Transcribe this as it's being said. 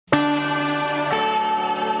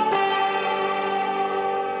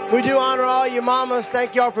We do honor all you mamas.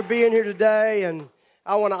 Thank y'all for being here today. And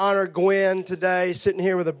I want to honor Gwen today, sitting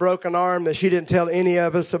here with a broken arm that she didn't tell any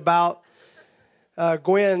of us about.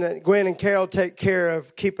 Gwen and Carol take care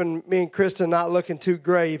of keeping me and Kristen not looking too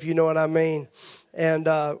gray, if you know what I mean. And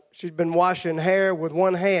she's been washing hair with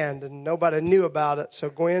one hand, and nobody knew about it. So,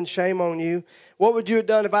 Gwen, shame on you. What would you have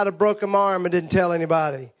done if I'd have broken my arm and didn't tell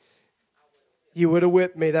anybody? You would have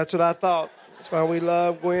whipped me. That's what I thought. That's why we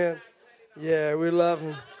love Gwen. Yeah, we love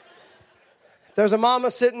him. If there's a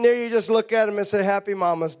mama sitting there, you just look at him and say, Happy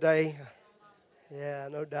Mama's Day. Yeah,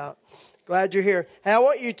 no doubt. Glad you're here. Hey, I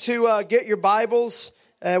want you to get your Bibles.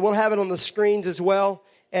 We'll have it on the screens as well.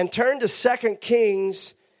 And turn to 2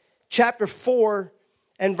 Kings chapter 4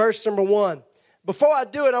 and verse number 1. Before I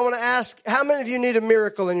do it, I want to ask, how many of you need a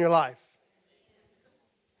miracle in your life?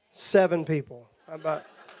 7 people. How about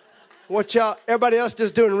what y'all? Everybody else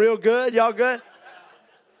just doing real good? Y'all good?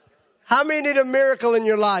 How many need a miracle in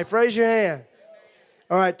your life? Raise your hand.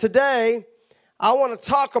 All right, today I want to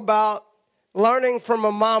talk about learning from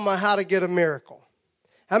a mama how to get a miracle.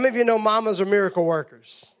 How many of you know mamas are miracle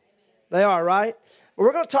workers? They are, right? Well,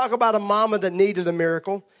 we're going to talk about a mama that needed a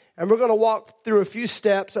miracle, and we're going to walk through a few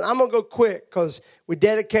steps, and I'm going to go quick because we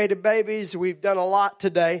dedicated babies. We've done a lot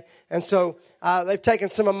today, and so they've taken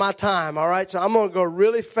some of my time, all right? So I'm going to go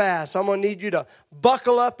really fast. I'm going to need you to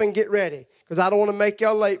buckle up and get ready because I don't want to make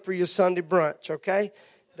y'all late for your Sunday brunch, okay?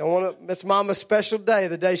 Don't want to miss Mama's special day,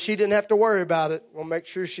 the day she didn't have to worry about it. We'll make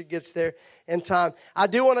sure she gets there in time. I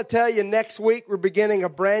do want to tell you, next week we're beginning a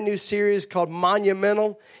brand new series called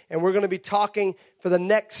Monumental, and we're going to be talking for the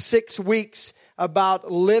next 6 weeks about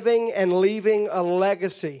living and leaving a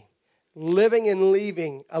legacy. Living and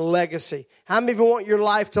leaving a legacy. How many of you want your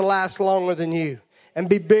life to last longer than you and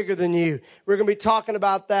be bigger than you? We're going to be talking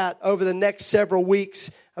about that over the next several weeks,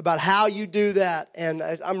 about how you do that, and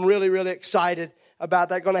I'm really, really excited about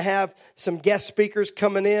that. Going to have some guest speakers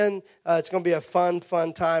coming in. It's going to be a fun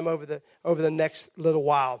time over the next little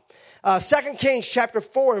while. 2 Kings chapter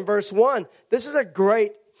 4 and verse 1. This is a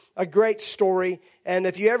great story. And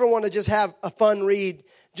if you ever want to just have a fun read,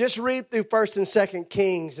 just read through 1 and 2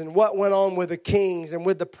 Kings and what went on with the kings and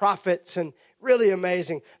with the prophets, and really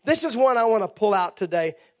amazing. This is one I want to pull out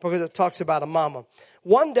today because it talks about a mama.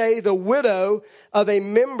 One day, the widow of a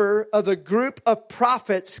member of the group of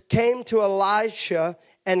prophets came to Elisha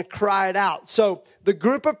and cried out. So the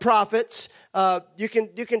group of prophets, you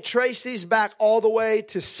can trace these back all the way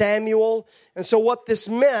to Samuel. And so what this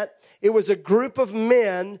meant, it was a group of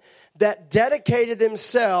men that dedicated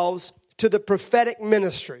themselves to the prophetic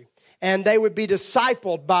ministry. And they would be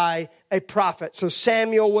discipled by a prophet. So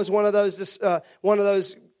Samuel was one of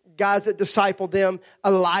those guys that discipled them.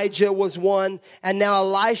 Elijah was one. And now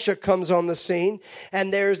Elisha comes on the scene.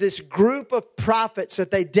 And there's this group of prophets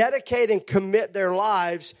that they dedicate and commit their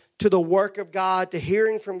lives to the work of God, to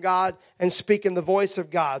hearing from God and speaking the voice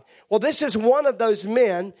of God. Well, this is one of those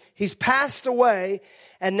men. He's passed away.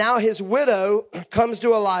 And now his widow comes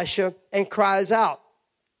to Elisha and cries out,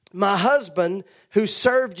 "My husband who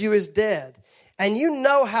served you is dead. And you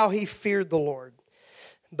know how he feared the Lord.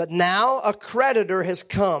 But now a creditor has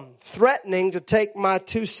come, threatening to take my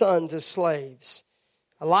 2 sons as slaves."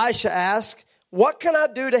 Elisha asked, "What can I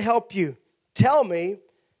do to help you? Tell me,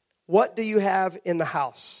 what do you have in the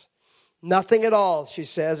house?" "Nothing at all," she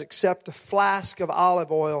says, "except a flask of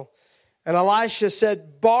olive oil." And Elisha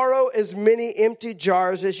said, "Borrow as many empty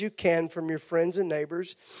jars as you can from your friends and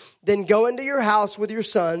neighbors. Then go into your house with your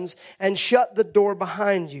sons and shut the door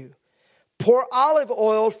behind you. Pour olive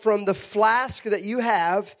oil from the flask that you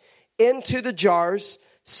have into the jars,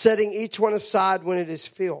 setting each one aside when it is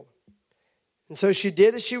filled." And so she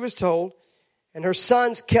did as she was told, and her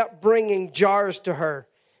sons kept bringing jars to her,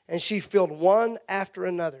 and she filled one after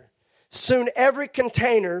another. Soon every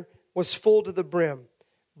container was full to the brim.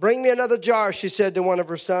 "Bring me another jar," she said to one of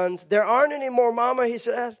her sons. "There aren't any more, Mama," he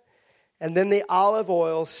said. And then the olive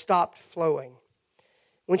oil stopped flowing.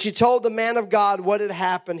 When she told the man of God what had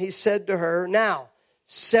happened, he said to her, "Now,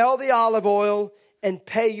 sell the olive oil and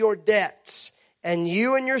pay your debts, and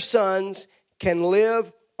you and your sons can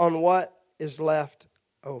live on what is left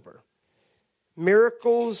over."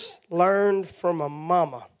 Miracles learned from a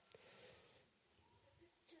mama.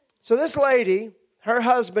 So this lady, her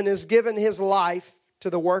husband has given his life to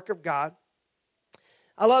the work of God.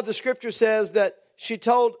 I love the scripture says that she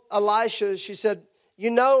told Elisha, she said,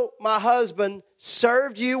 "You know, my husband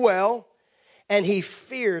served you well, and he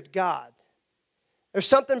feared God." There's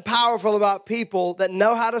something powerful about people that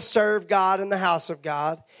know how to serve God in the house of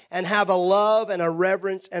God and have a love and a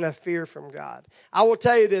reverence and a fear from God. I will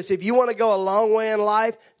tell you this, if you want to go a long way in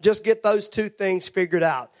life, just get those 2 things figured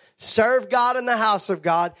out. serve God in the house of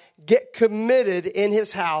God, get committed in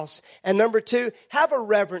his house. And number 2, have a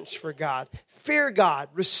reverence for God. Fear God,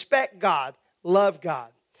 respect God, love God.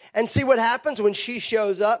 And see what happens when she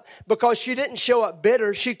shows up, because she didn't show up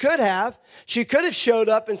bitter. She could have. She could have showed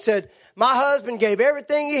up and said, my husband gave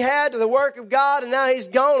everything he had to the work of God, and now he's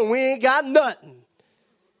gone and we ain't got nothing.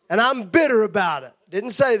 And I'm bitter about it.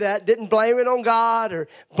 Didn't say that. Didn't blame it on God or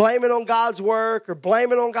blame it on God's work or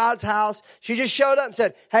blame it on God's house. She just showed up and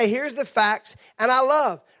said, hey, here's the facts. And I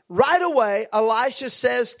love. Right away, Elisha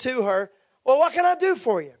says to her, well, what can I do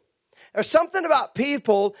for you? There's something about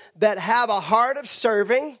people that have a heart of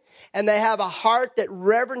serving and they have a heart that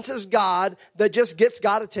reverences God that just gets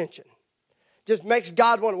God attention. Just makes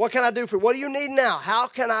God wonder, what can I do for you? What do you need now? How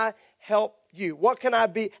can I help you?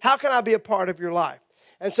 How can I be a part of your life?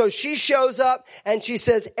 And so she shows up and she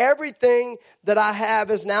says, everything that I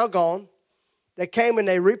have is now gone. They came and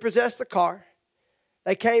they repossessed the car.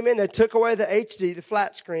 They came in, they took away the HD, the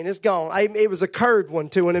flat screen. It's gone. It was a curved one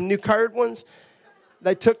too, one of them new curved ones.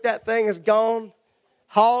 They took that thing, it's gone.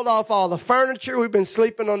 Hauled off all the furniture. We've been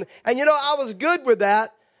sleeping on. And you know, I was good with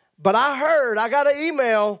that. But I got an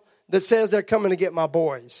email that says they're coming to get my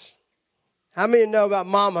boys. How many know about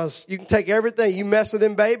mamas? You can take everything. You mess with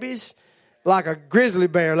them babies like a grizzly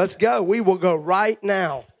bear. Let's go. We will go right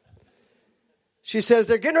now. She says,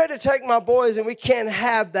 they're getting ready to take my boys and we can't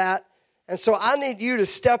have that. And so I need you to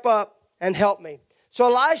step up and help me. So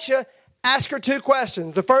Elisha asked her 2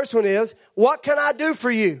 questions. The first one is, what can I do for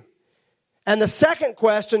you? And the second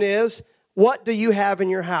question is, what do you have in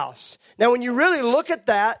your house? Now, when you really look at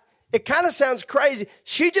that, it kind of sounds crazy.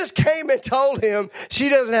 She just came and told him she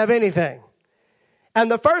doesn't have anything. And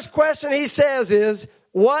the first question he says is,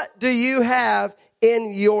 what do you have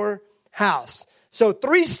in your house? So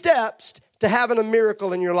 3 steps to having a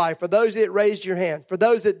miracle in your life. For those that raised your hand. For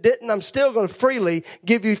those that didn't, I'm still going to freely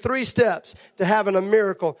give you 3 steps to having a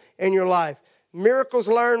miracle in your life. Miracles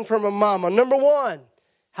learned from a mama. Number 1,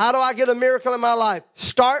 how do I get a miracle in my life?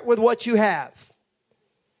 Start with what you have.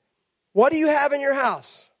 What do you have in your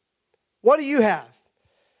house? What do you have?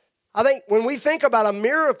 I think when we think about a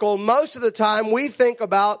miracle, most of the time we think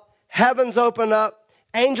about heavens open up,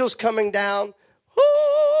 angels coming down,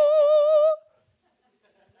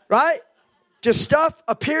 right? Just stuff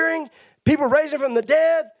appearing, people raising from the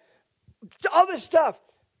dead, all this stuff.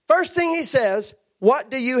 First thing he says,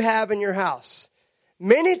 what do you have in your house?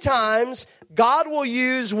 Many times, God will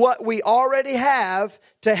use what we already have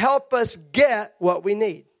to help us get what we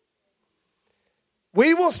need.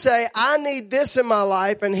 We will say, I need this in my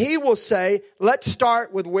life, and he will say, let's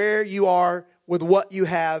start with where you are, with what you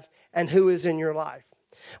have, and who is in your life.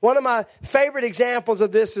 One of my favorite examples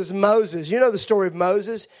of this is Moses. You know the story of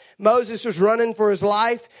Moses. Moses was running for his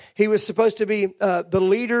life. He was supposed to be the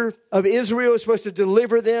leader of Israel. He was supposed to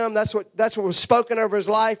deliver them. That's what was spoken over his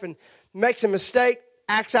life, and makes a mistake,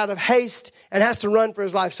 acts out of haste, and has to run for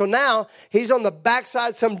his life. So now he's on the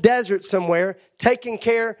backside of some desert somewhere, taking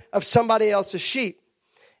care of somebody else's sheep.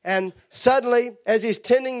 And suddenly, as he's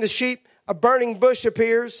tending the sheep, a burning bush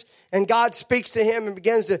appears, and God speaks to him and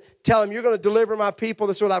begins to tell him, you're going to deliver my people.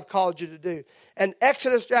 This is what I've called you to do. And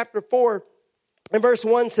Exodus chapter 4 and verse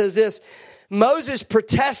 1 says this, Moses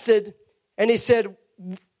protested, and he said,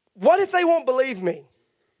 what if they won't believe me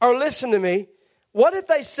or listen to me? What if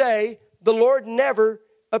they say, the Lord never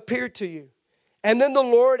appeared to you? And then the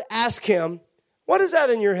Lord asked him, what is that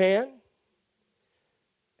in your hand?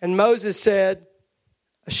 And Moses said,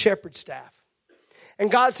 a shepherd's staff.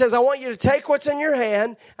 And God says, I want you to take what's in your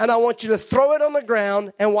hand and I want you to throw it on the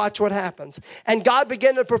ground and watch what happens. And God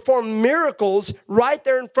began to perform miracles right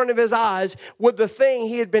there in front of his eyes with the thing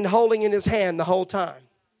he had been holding in his hand the whole time.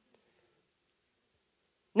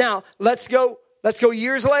 Now, let's go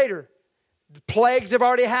years later. The plagues have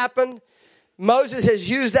already happened. Moses has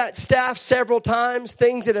used that staff several times,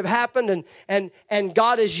 things that have happened, and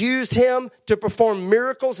God has used him to perform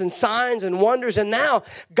miracles and signs and wonders. And now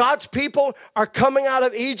God's people are coming out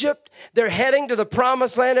of Egypt. They're heading to the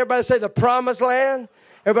promised land. Everybody say the promised land.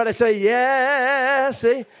 Everybody say, yeah,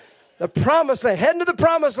 see? The promised land, heading to the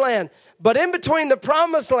promised land. But in between the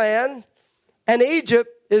promised land and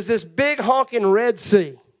Egypt is this big honking Red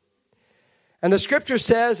Sea. And the scripture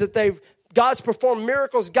says that God's performed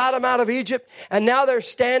miracles, got them out of Egypt, and now they're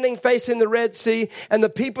standing facing the Red Sea, and the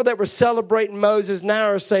people that were celebrating Moses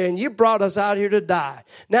now are saying, you brought us out here to die.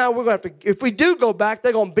 Now we're going to have to, if we do go back,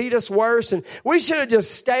 they're going to beat us worse, and we should have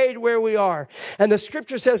just stayed where we are. And the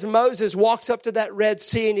scripture says Moses walks up to that Red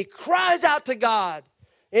Sea, and he cries out to God.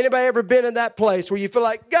 Anybody ever been in that place where you feel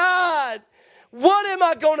like, God, What am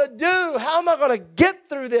I going to do? How am I going to get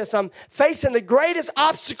through this? I'm facing the greatest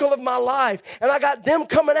obstacle of my life, and I got them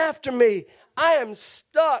coming after me. I am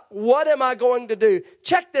stuck. What am I going to do?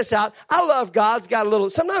 Check this out. I love God's got a little,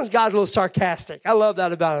 sometimes God's a little sarcastic. I love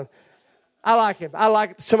that about him. I like him. I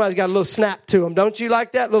like somebody's got a little snap to him. Don't you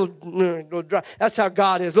like that? Little dry. That's how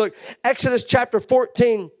God is. Look, Exodus chapter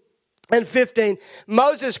 14 and 15.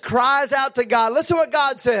 Moses cries out to God. Listen what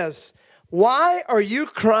God says. Why are you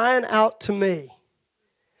crying out to me?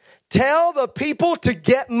 Tell the people to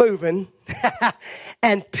get moving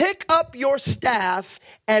and pick up your staff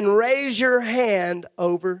and raise your hand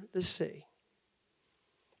over the sea.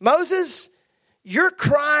 Moses, you're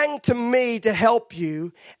crying to me to help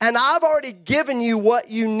you, and I've already given you what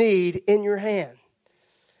you need in your hand.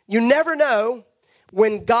 You never know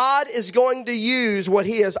when God is going to use what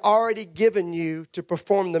he has already given you to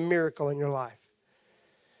perform the miracle in your life.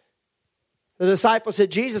 The disciples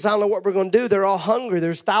said, Jesus, I don't know what we're going to do. They're all hungry.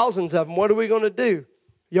 There's thousands of them. What are we going to do?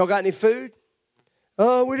 Y'all got any food?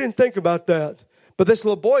 Oh, we didn't think about that. But this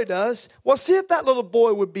little boy does. Well, see if that little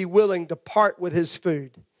boy would be willing to part with his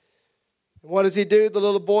food. And what does he do? The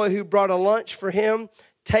little boy who brought a lunch for him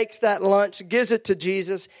takes that lunch, gives it to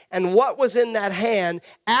Jesus. And what was in that hand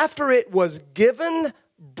after it was given,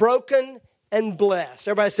 broken, and blessed?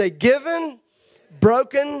 Everybody say given,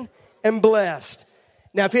 broken, and blessed.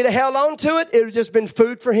 Now, if he'd have held on to it, it would have just been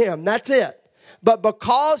food for him. That's it. But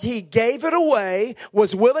because he gave it away,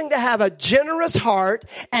 was willing to have a generous heart,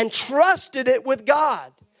 and trusted it with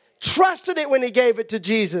God. Trusted it when he gave it to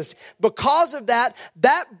Jesus. Because of that,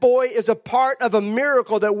 that boy is a part of a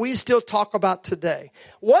miracle that we still talk about today.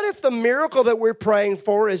 What if the miracle that we're praying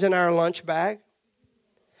for is in our lunch bag?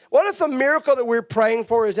 What if the miracle that we're praying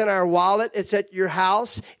for is in our wallet? It's at your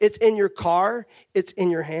house. It's in your car. It's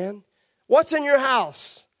in your hand. What's in your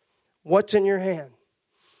house? What's in your hand?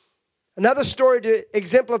 Another story to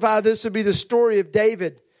exemplify this would be the story of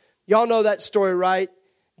David. Y'all know that story, right?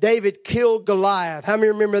 David killed Goliath. How many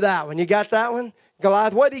remember that one? You got that one?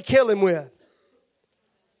 Goliath, what did he kill him with?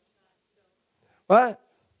 What?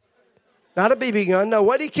 Not a BB gun. No,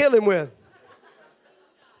 what did he kill him with?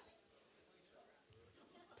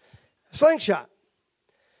 A slingshot.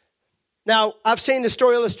 Now, I've seen the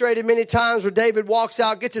story illustrated many times where David walks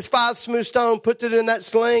out, gets his 5 smooth stone, puts it in that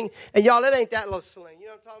sling. And y'all, it ain't that little sling. You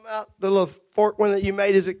know what I'm talking about? The little fork one that you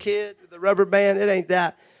made as a kid, the rubber band. It ain't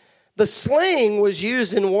that. The sling was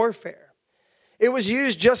used in warfare. It was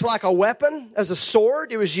used just like a weapon, as a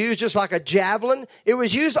sword. It was used just like a javelin. It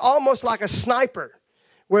was used almost like a sniper,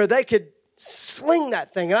 where they could sling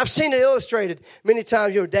that thing. And I've seen it illustrated many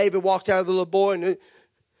times. You know, David walks out with the little boy and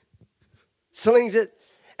slings it.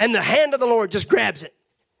 And the hand of the Lord just grabs it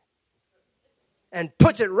and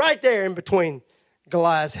puts it right there in between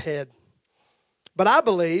Goliath's head. But I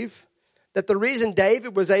believe that the reason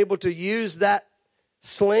David was able to use that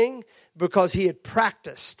sling because he had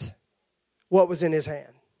practiced what was in his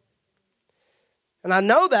hand. And I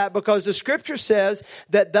know that because the scripture says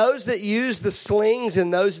that those that used the slings in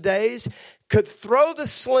those days could throw the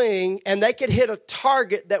sling and they could hit a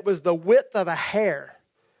target that was the width of a hair.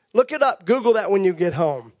 Look it up. Google that when you get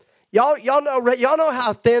home. Y'all know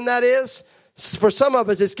how thin that is? For some of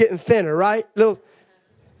us, it's getting thinner, right?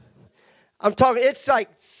 I'm talking, it's like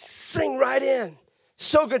sing right in.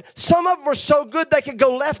 So good. Some of them were so good they could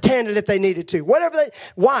go left-handed if they needed to.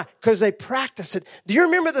 Why? Because they practiced it. Do you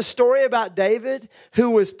remember the story about David who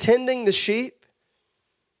was tending the sheep?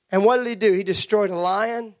 And what did he do? He destroyed a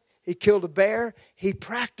lion. He killed a bear. He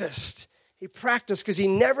practiced. He practiced because he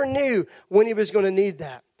never knew when he was going to need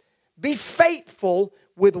that. Be faithful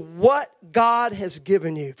with what God has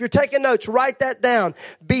given you. If you're taking notes, write that down.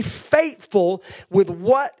 Be faithful with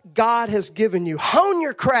what God has given you. Hone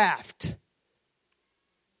your craft.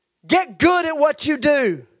 Get good at what you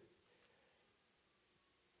do.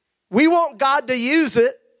 We want God to use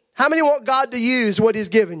it. How many want God to use what he's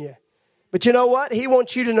given you? But you know what? He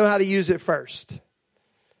wants you to know how to use it first.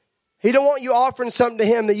 He don't want you offering something to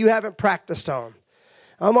him that you haven't practiced on.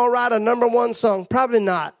 I'm going to write a number 1 song. Probably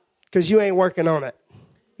not, because you ain't working on it.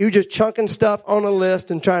 You just chunking stuff on a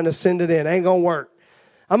list and trying to send it in. Ain't going to work.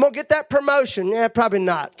 I'm going to get that promotion. Yeah, probably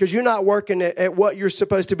not, because you're not working at what you're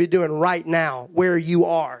supposed to be doing right now, where you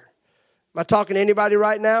are. Am I talking to anybody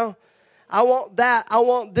right now? I want that. I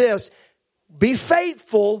want this. Be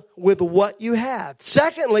faithful with what you have.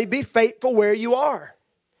 Secondly, be faithful where you are.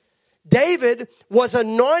 David was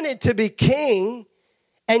anointed to be king,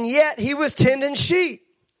 and yet he was tending sheep.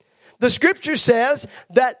 The scripture says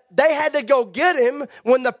that they had to go get him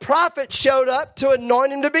when the prophet showed up to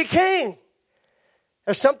anoint him to be king.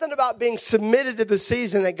 There's something about being submitted to the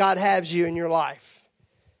season that God has you in your life.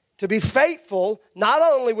 To be faithful, not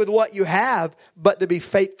only with what you have, but to be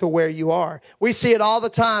faithful where you are. We see it all the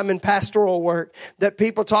time in pastoral work, that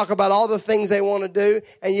people talk about all the things they want to do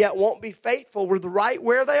and yet won't be faithful with right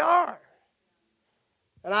where they are.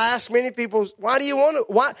 And I ask many people, why do you want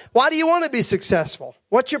to be successful?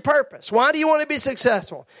 What's your purpose? Why do you want to be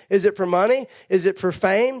successful? Is it for money? Is it for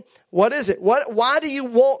fame? What is it? Why do you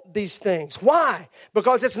want these things? Why?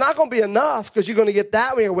 Because it's not going to be enough, because you're going to get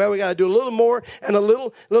that. We got to do a little more and a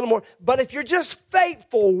little more. But if you're just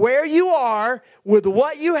faithful where you are with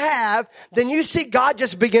what you have, then you see God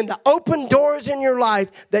just begin to open doors in your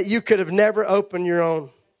life that you could have never opened your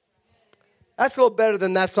own. That's a little better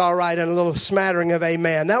than that's all right, and a little smattering of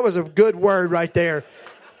amen. That was a good word right there.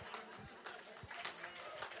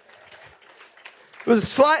 It was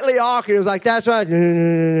slightly awkward. It was like, that's right.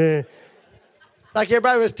 Like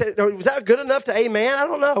everybody was that good enough to amen? I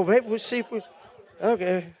don't know. Maybe we'll see if we...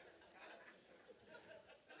 Okay.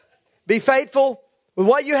 Be faithful with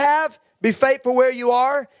what you have. Be faithful where you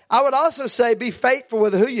are. I would also say be faithful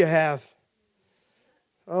with who you have.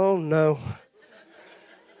 Oh, no.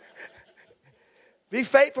 Be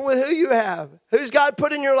faithful with who you have. Who's God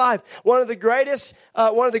put in your life? One of the greatest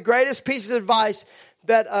pieces of advice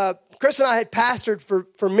that Chris and I had pastored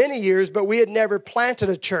for many years, but we had never planted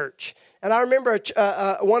a church. And I remember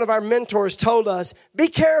one of our mentors told us, be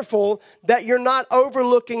careful that you're not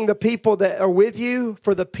overlooking the people that are with you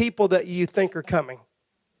for the people that you think are coming.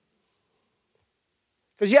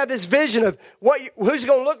 Because you have this vision of who's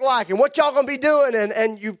going to look like and what y'all going to be doing.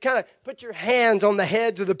 And you kind of put your hands on the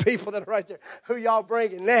heads of the people that are right there. Who y'all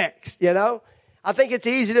bringing next, you know? I think it's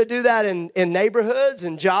easy to do that in neighborhoods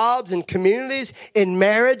and jobs and communities, in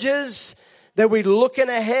marriages, that we're looking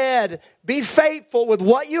ahead. Be faithful with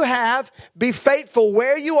what you have. Be faithful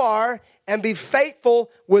where you are. And be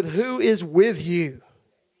faithful with who is with you.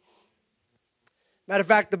 Matter of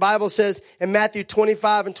fact, the Bible says in Matthew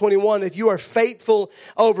 25 and 21, if you are faithful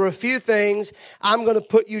over a few things, I'm going to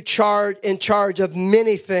put you in charge of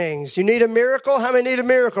many things. You need a miracle? How many need a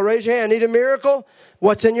miracle? Raise your hand. Need a miracle?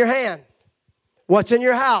 What's in your hand? What's in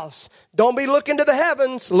your house? Don't be looking to the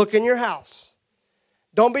heavens. Look in your house.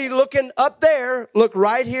 Don't be looking up there. Look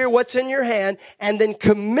right here, what's in your hand, and then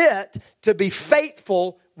commit to be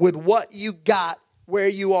faithful with what you got, where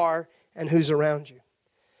you are, and who's around you.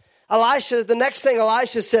 The next thing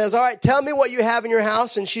Elisha says, all right, tell me what you have in your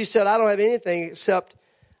house. And she said, I don't have anything except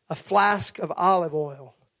a flask of olive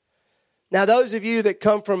oil. Now, those of you that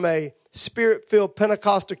come from a Spirit-filled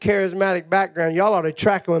Pentecostal charismatic background, y'all ought to be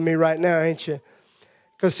tracking with me right now, ain't you?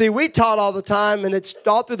 Because, see, we taught all the time, and it's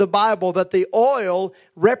all through the Bible, that the oil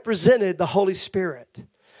represented the Holy Spirit.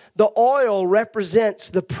 The oil represents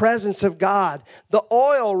the presence of God. The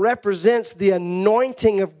oil represents the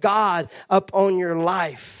anointing of God upon your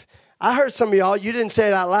life. I heard some of y'all, you didn't say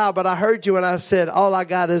it out loud, but I heard you when I said, all I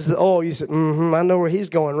got is the oil. You said, I know where he's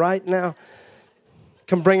going right now.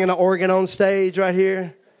 Come bringing an organ on stage right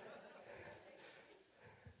here.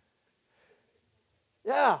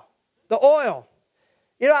 Yeah, the oil.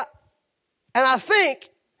 You know, and I think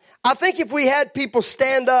if we had people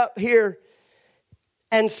stand up here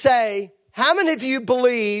and say, how many of you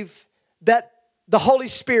believe that the Holy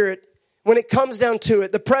Spirit, when it comes down to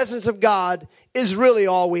it, the presence of God is really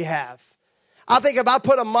all we have? I think if I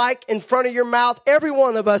put a mic in front of your mouth, every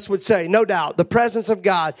one of us would say, no doubt, the presence of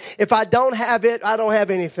God. If I don't have it, I don't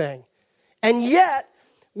have anything. And yet,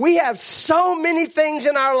 we have so many things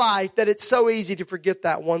in our life that it's so easy to forget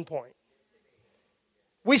that one point.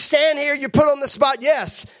 We stand here, you're put on the spot,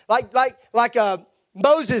 yes, like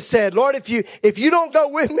Moses said, Lord, if you don't go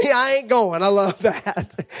with me, I ain't going. I love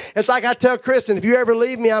that. It's like I tell Kristen, if you ever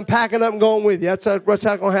leave me, I'm packing up and going with you. That's how it's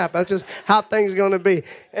going to happen. That's just how things are going to be.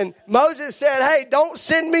 And Moses said, hey, don't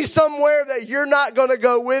send me somewhere that you're not going to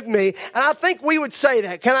go with me. And I think we would say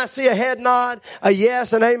that. Can I see a head nod, a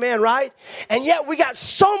yes, and amen, right? And yet we got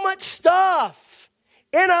so much stuff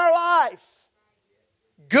in our life,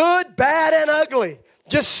 good, bad, and ugly.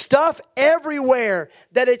 Just stuff everywhere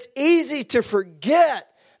that it's easy to forget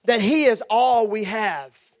that He is all we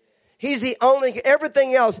have. He's the only,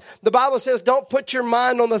 everything else. The Bible says don't put your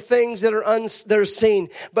mind on the things that are seen,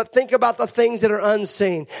 but think about the things that are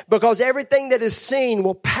unseen. Because everything that is seen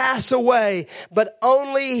will pass away, but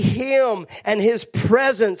only Him and His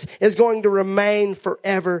presence is going to remain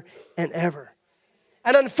forever and ever.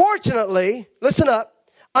 And unfortunately, listen up.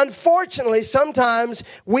 Unfortunately, sometimes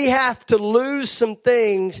we have to lose some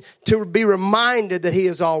things to be reminded that He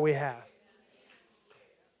is all we have.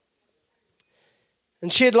 And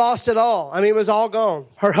she had lost it all. I mean, it was all gone.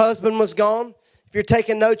 Her husband was gone. If you're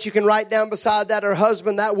taking notes, you can write down beside that her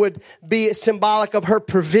husband. That would be symbolic of her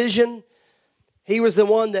provision. He was the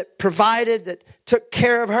one that provided, that took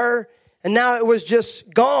care of her. And now it was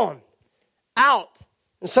just gone, out.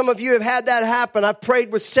 And some of you have had that happen. I've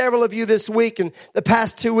prayed with several of you this week and the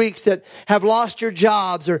past 2 weeks that have lost your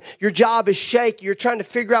jobs, or your job is shaky. You're trying to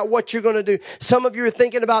figure out what you're going to do. Some of you are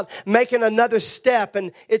thinking about making another step,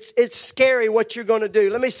 and it's scary what you're going to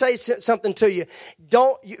do. Let me say something to you.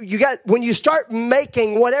 When you start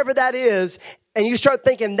making whatever that is, and you start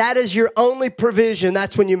thinking that is your only provision,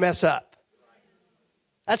 that's when you mess up.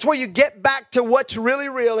 That's where you get back to what's really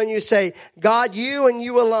real and you say, God, you and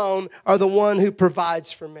you alone are the one who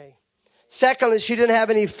provides for me. Secondly, she didn't have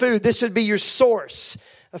any food. This would be your source.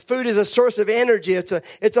 Food is a source of energy. It's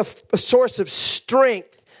a source of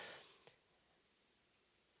strength.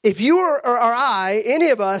 If you or I,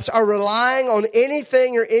 any of us, are relying on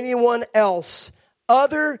anything or anyone else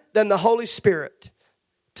other than the Holy Spirit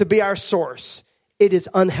to be our source, it is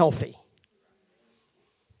unhealthy.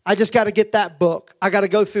 I just got to get that book. I got to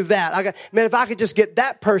go through that. If I could just get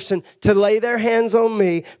that person to lay their hands on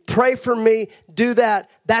me, pray for me, do that,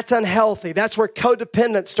 that's unhealthy. That's where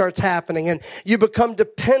codependence starts happening, and you become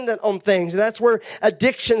dependent on things. And that's where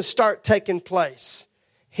addictions start taking place.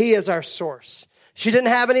 He is our source. She didn't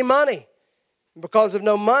have any money. Because of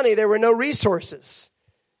no money, there were no resources.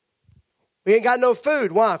 We ain't got no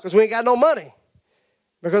food. Why? Because we ain't got no money.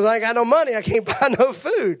 Because I ain't got no money, I can't buy no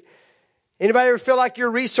food. Anybody ever feel like your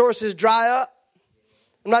resources dry up?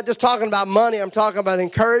 I'm not just talking about money. I'm talking about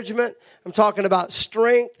encouragement. I'm talking about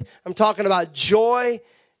strength. I'm talking about joy.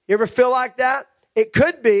 You ever feel like that? It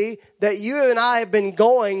could be that you and I have been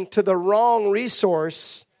going to the wrong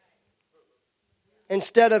resource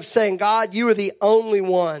instead of saying, God, you are the only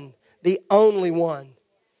one, the only one.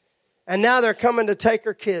 And now they're coming to take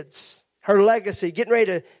her kids, her legacy, getting ready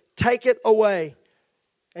to take it away.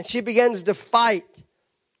 And she begins to fight.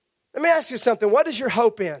 Let me ask you something. What is your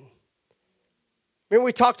hope in? Remember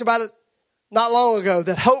we talked about it not long ago,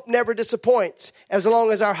 that hope never disappoints as long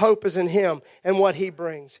as our hope is in Him and what He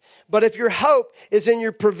brings. But if your hope is in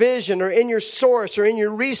your provision or in your source or in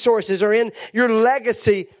your resources or in your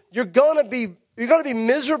legacy, you're going to be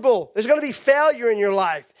miserable. There's going to be failure in your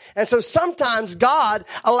life. And so sometimes God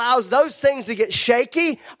allows those things to get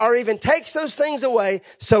shaky or even takes those things away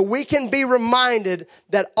so we can be reminded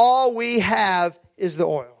that all we have is the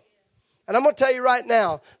oil. And I'm going to tell you right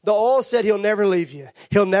now, the oil said He'll never leave you.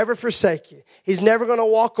 He'll never forsake you. He's never going to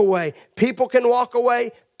walk away. People can walk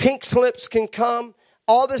away. Pink slips can come.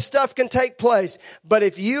 All this stuff can take place. But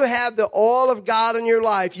if you have the oil of God in your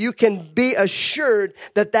life, you can be assured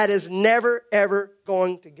that that is never, ever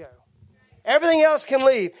going to go. Everything else can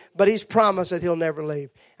leave, but He's promised that He'll never leave.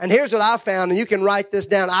 And here's what I found, and you can write this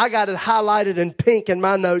down. I got it highlighted in pink in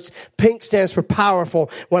my notes. Pink stands for powerful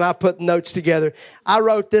when I put notes together. I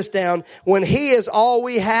wrote this down. When He is all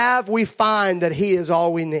we have, we find that He is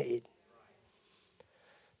all we need.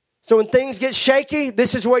 So when things get shaky,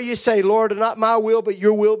 this is where you say, Lord, not my will, but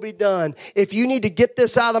your will be done. If you need to get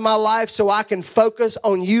this out of my life so I can focus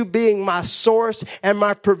on you being my source and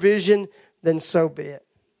my provision, then so be it.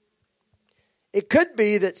 It could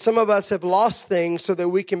be that some of us have lost things so that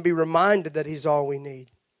we can be reminded that He's all we need.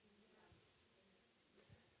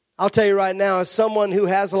 I'll tell you right now, as someone who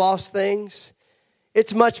has lost things,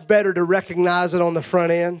 it's much better to recognize it on the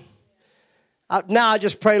front end. Now I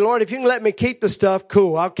just pray, Lord, if you can let me keep the stuff,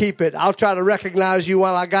 cool, I'll keep it. I'll try to recognize you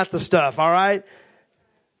while I got the stuff, all right?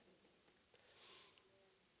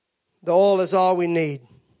 The oil is all we need.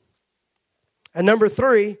 And number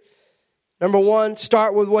 3, number 1,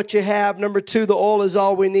 start with what you have. Number 2, the oil is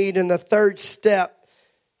all we need. And the third step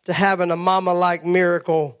to having a mama-like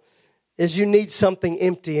miracle is you need something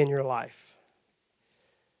empty in your life.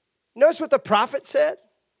 Notice what the prophet said?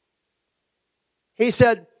 He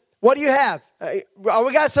said, what do you have?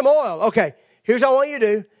 We got some oil. Okay, here's what I want you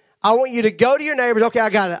to do. I want you to go to your neighbors. Okay,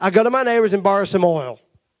 I got it. I go to my neighbors and borrow some oil,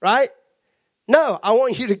 right? No, I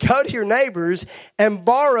want you to go to your neighbors and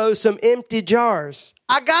borrow some empty jars.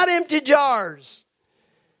 I got empty jars.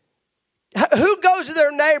 Who goes to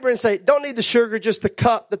their neighbor and say, don't need the sugar, just the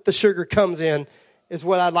cup that the sugar comes in is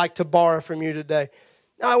what I'd like to borrow from you today.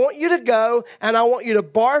 Now, I want you to go and I want you to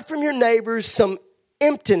borrow from your neighbors some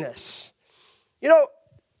emptiness. You know,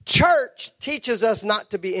 church teaches us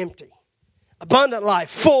not to be empty. Abundant life,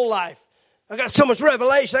 full life. I got so much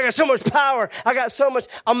revelation. I got so much power. I got so much.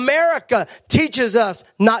 America teaches us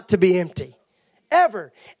not to be empty.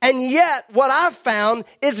 Ever. And yet, what I've found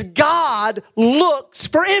is God looks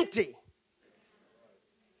for empty.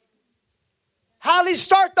 How did He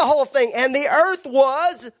start the whole thing? And the earth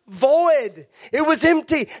was void. It was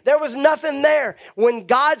empty. There was nothing there. When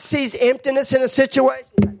God sees emptiness in a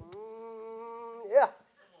situation,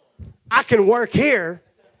 I can work here.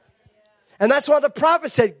 And that's why the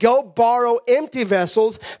prophet said, go borrow empty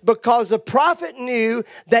vessels, because the prophet knew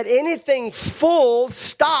that anything full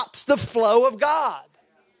stops the flow of God.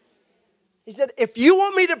 He said, if you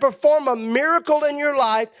want me to perform a miracle in your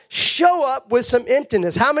life, show up with some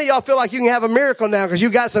emptiness. How many of y'all feel like you can have a miracle now because you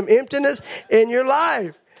got some emptiness in your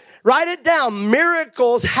life? Write it down.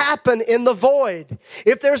 Miracles happen in the void.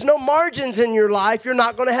 If there's no margins in your life, you're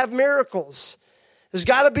not going to have miracles. There's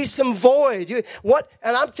got to be some void.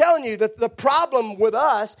 And I'm telling you that the problem with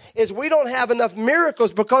us is we don't have enough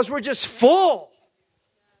miracles because we're just full.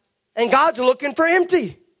 And God's looking for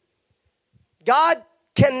empty. God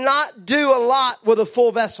cannot do a lot with a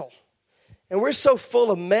full vessel. And we're so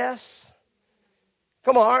full of mess.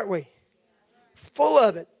 Come on, aren't we? Full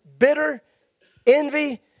of it. Bitter,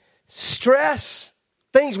 envy, stress,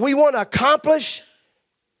 things we want to accomplish.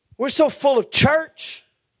 We're so full of church.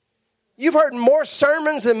 You've heard more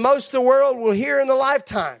sermons than most of the world will hear in a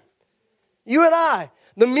lifetime. You and I.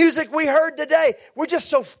 The music we heard today, we're just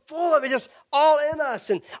so full of it, just all in us,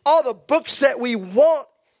 and all the books that we want.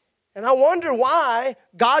 And I wonder why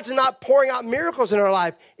God's not pouring out miracles in our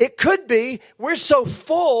life. It could be we're so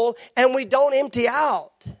full and we don't empty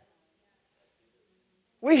out.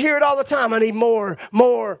 We hear it all the time. I need more,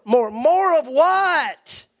 more, more. More of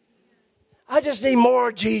what? I just need more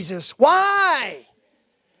of Jesus. Why?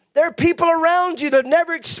 There are people around you that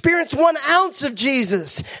never experienced 1 ounce of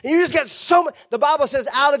Jesus. And you just got so much. The Bible says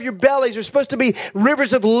out of your bellies are supposed to be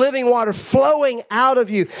rivers of living water flowing out of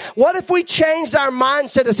you. What if we changed our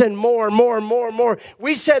mindset and said more, more, more, more?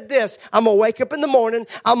 We said this, I'm going to wake up in the morning.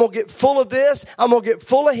 I'm going to get full of this. I'm going to get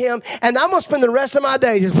full of him. And I'm going to spend the rest of my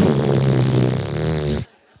day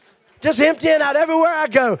just emptying out everywhere I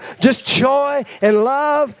go. Just joy and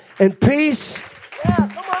love and peace. Yeah,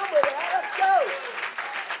 come on with it. Let's go.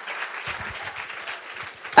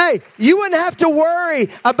 Hey, you wouldn't have to worry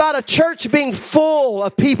about a church being full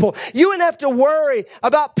of people. You wouldn't have to worry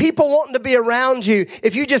about people wanting to be around you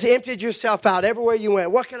if you just emptied yourself out everywhere you went.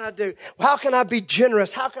 What can I do? How can I be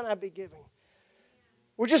generous? How can I be giving?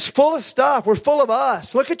 We're just full of stuff. We're full of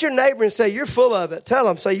us. Look at your neighbor and say, you're full of it. Tell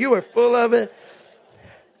them, say, you are full of it.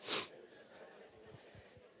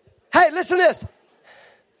 Hey, listen to this.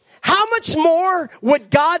 How much more would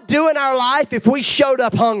God do in our life if we showed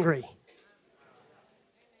up hungry?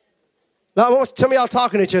 Now, I want some of y'all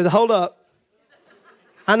talking to each other. Hold up.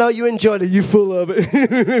 I know you enjoyed it. You full of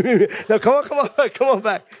it. No, come on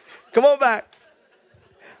back. Come on back.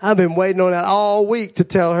 I've been waiting on that all week to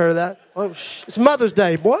tell her that. Oh, it's Mother's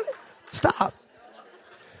Day, boy. Stop.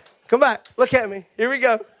 Come back. Look at me. Here we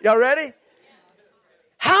go. Y'all ready?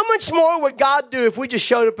 How much more would God do if we just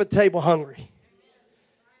showed up at the table hungry?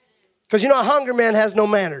 Because you know, a hungry man has no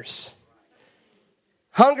manners.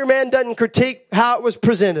 Hungry man doesn't critique how it was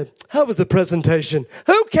presented. How was the presentation?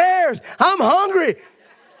 Who cares? I'm hungry.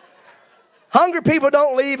 Hungry people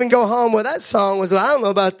don't leave and go home. Well, that song was, I don't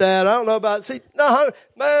know about that. I don't know about, see, no,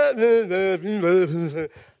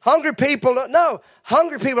 hungry people, no.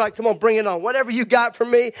 Hungry people are like, come on, bring it on. Whatever you got for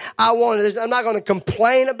me, I want it. I'm not going to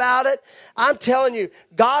complain about it. I'm telling you,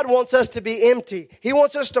 God wants us to be empty. He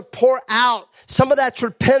wants us to pour out. Some of that's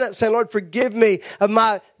repentance, saying, Lord, forgive me of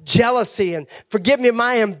my jealousy and forgive me of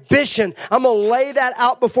my ambition. I'm going to lay that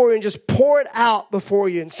out before you and just pour it out before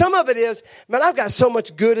you. And some of it is, man, I've got so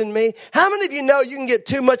much good in me. How many of you know you can get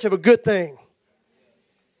too much of a good thing?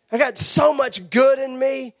 I got so much good in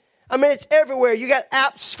me. I mean, it's everywhere. You got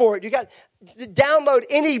apps for it. You got download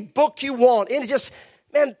any book you want.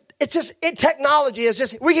 And technology is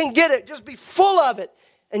just, we can get it. Just be full of it.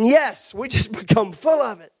 And yes, we just become full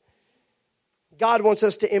of it. God wants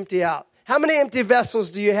us to empty out. How many empty vessels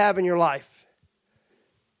do you have in your life?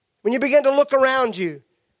 When you begin to look around you,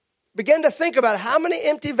 begin to think about how many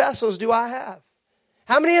empty vessels do I have?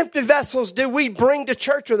 How many empty vessels do we bring to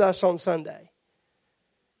church with us on Sunday?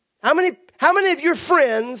 How many of your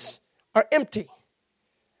friends are empty?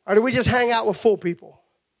 Or do we just hang out with full people?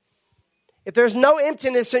 If there's no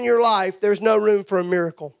emptiness in your life, there's no room for a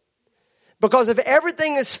miracle. Because if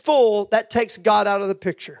everything is full, that takes God out of the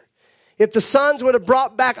picture. If the sons would have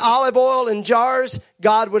brought back olive oil in jars,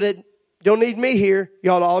 God would have, don't need me here.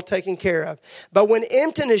 Y'all are all taken care of. But when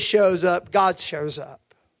emptiness shows up, God shows up.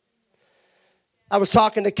 I was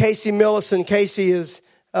talking to Casey Millison. Casey is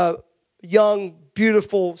a young,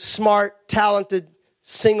 beautiful, smart, talented,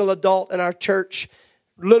 single adult in our church.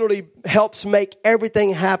 Literally helps make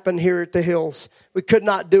everything happen here at the Hills. We could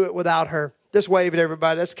not do it without her. Just wave at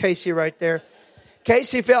everybody. That's Casey right there.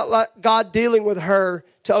 Casey felt like God dealing with her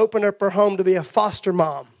to open up her home to be a foster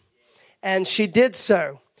mom. And she did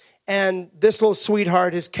so. And this little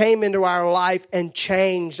sweetheart has came into our life and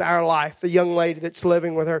changed our life. The young lady that's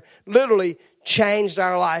living with her literally changed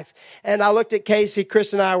our life. And I looked at Casey.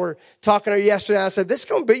 Chris and I were talking to her yesterday. And I said, this is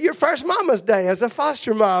going to be your first Mama's Day as a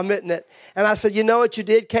foster mom, isn't it? And I said, you know what you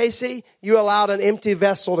did, Casey? You allowed an empty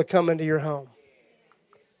vessel to come into your home.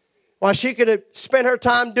 While she could have spent her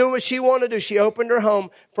time doing what she wanted to do, she opened her home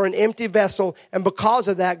for an empty vessel. And because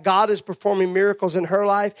of that, God is performing miracles in her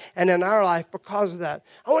life and in our life because of that.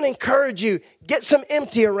 I want to encourage you, get some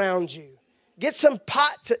empty around you. Get some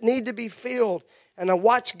pots that need to be filled. And I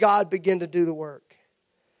watch God begin to do the work.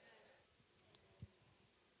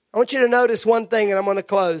 I want you to notice one thing, and I'm going to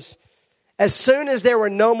close. As soon as there were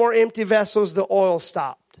no more empty vessels, the oil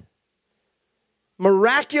stopped.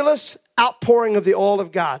 Miraculous outpouring of the oil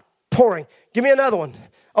of God. Pouring. Give me another one.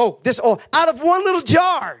 Oh, this oil. Out of one little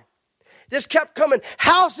jar. This kept coming.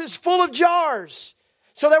 Houses full of jars.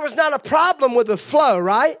 So there was not a problem with the flow,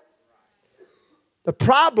 right? The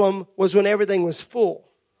problem was when everything was full.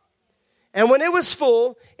 And when it was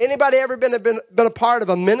full, anybody ever been a part of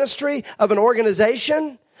a ministry, of an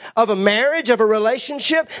organization, of a marriage, of a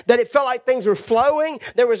relationship, that it felt like things were flowing,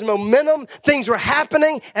 there was momentum, things were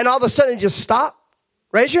happening, and all of a sudden it just stopped?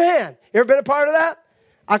 Raise your hand. You ever been a part of that?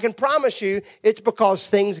 I can promise you it's because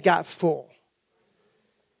things got full.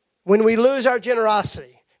 When we lose our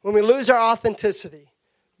generosity, when we lose our authenticity,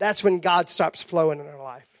 that's when God stops flowing in our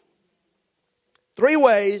life. 3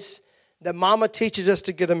 ways that Mama teaches us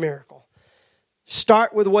to get a miracle.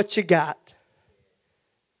 Start with what you got.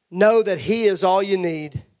 Know that He is all you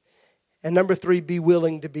need. And number 3, be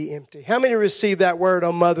willing to be empty. How many receive that word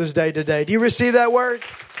on Mother's Day today? Do you receive that word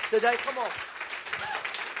today? Come on.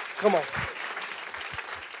 Come on.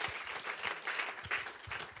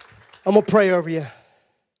 I'm going to pray over you.